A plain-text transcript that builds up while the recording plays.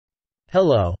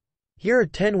Hello. Here are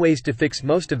 10 ways to fix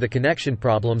most of the connection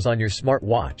problems on your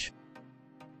smartwatch.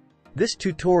 This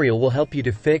tutorial will help you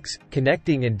to fix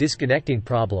connecting and disconnecting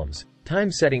problems, time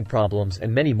setting problems,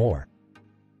 and many more.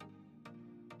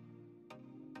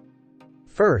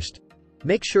 First,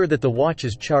 make sure that the watch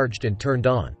is charged and turned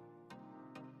on.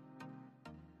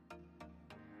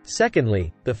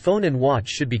 Secondly, the phone and watch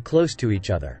should be close to each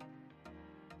other.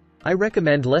 I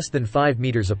recommend less than 5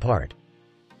 meters apart.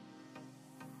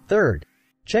 Third,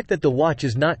 check that the watch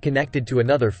is not connected to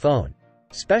another phone,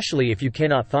 especially if you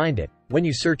cannot find it when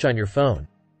you search on your phone.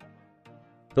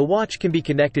 The watch can be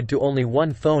connected to only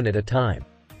one phone at a time.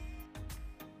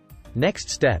 Next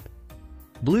step.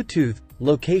 Bluetooth,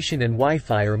 location and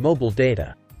Wi-Fi or mobile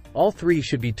data. All three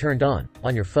should be turned on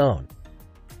your phone.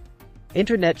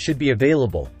 Internet should be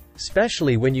available,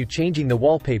 especially when you're changing the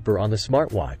wallpaper on the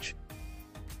smartwatch.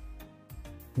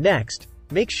 Next,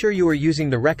 make sure you are using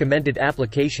the recommended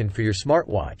application for your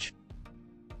smartwatch.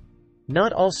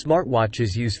 Not all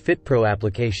smartwatches use Fitpro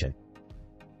application.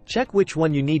 Check which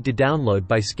one you need to download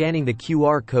by scanning the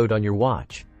QR code on your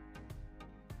watch.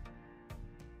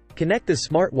 Connect the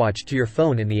smartwatch to your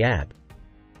phone in the app.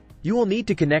 You will need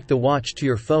to connect the watch to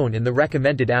your phone in the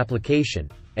recommended application,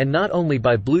 and not only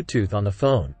by Bluetooth on the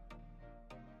phone.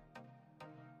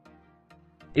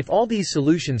 If all these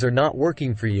solutions are not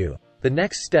working for you, the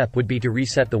next step would be to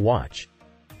reset the watch.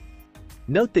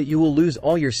 Note that you will lose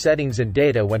all your settings and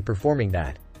data when performing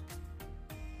that.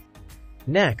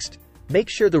 Next, make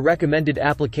sure the recommended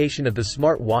application of the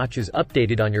smartwatch is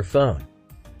updated on your phone.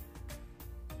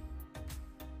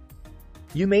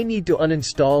 You may need to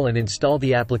uninstall and install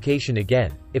the application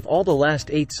again, if all the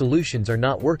last 8 solutions are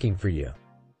not working for you.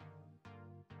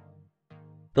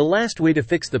 The last way to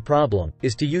fix the problem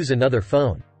is to use another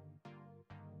phone.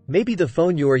 Maybe the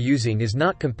phone you are using is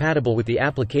not compatible with the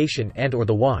application and/or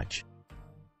the watch.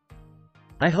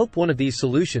 I hope one of these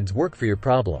solutions work for your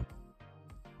problem.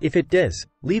 If it does,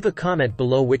 leave a comment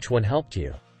below which one helped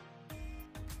you.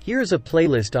 Here is a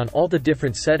playlist on all the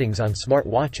different settings on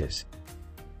smartwatches.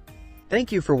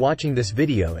 Thank you for watching this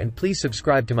video and please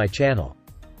subscribe to my channel.